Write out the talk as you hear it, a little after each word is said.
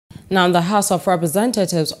Now, the House of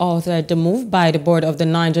Representatives authored the move by the board of the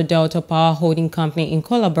Niger Delta Power Holding Company in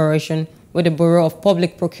collaboration with the Bureau of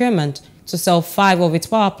Public Procurement to sell 5 of its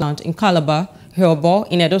power plants in Calabar, Ihorbor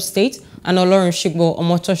in Edo State, and Olorunsigbo,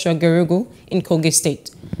 Omotosho, Geregu in Kogi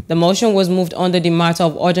State. The motion was moved under the matter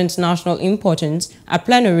of urgent national importance at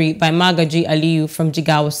plenary by Magaji Aliyu from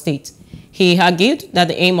Jigawa State. He argued that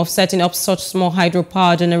the aim of setting up such small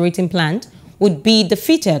hydropower generating plant would be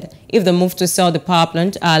defeated if the move to sell the power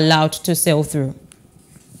plant are allowed to sail through.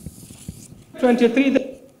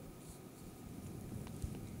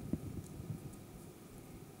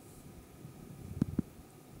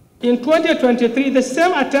 In 2023, the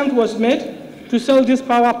same attempt was made to sell these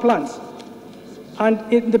power plants. And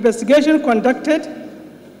in the investigation conducted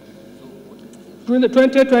during the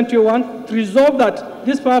 2021 resolved that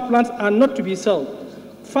these power plants are not to be sold.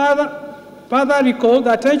 Further recall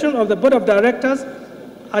the attention of the Board of Directors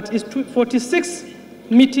at its 46th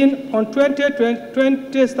meeting on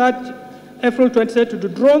 23rd April 2020 to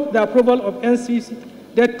withdraw the approval of NCC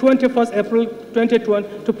date 21st April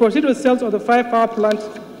 2021 to proceed with sales of the 5 power plants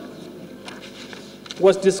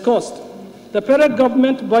was discussed. The federal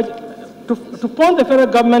government budget, to fund the federal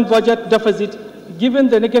government budget deficit, given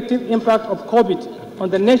the negative impact of COVID on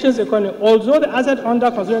the nation's economy, although the assets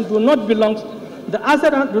under consideration do not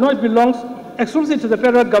belong exclusively to the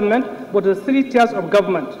federal government, but to the 3 tiers of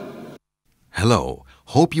government. Hello,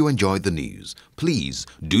 hope you enjoyed the news. Please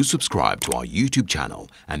do subscribe to our YouTube channel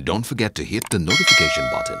and don't forget to hit the notification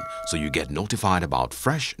button so you get notified about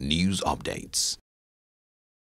fresh news updates.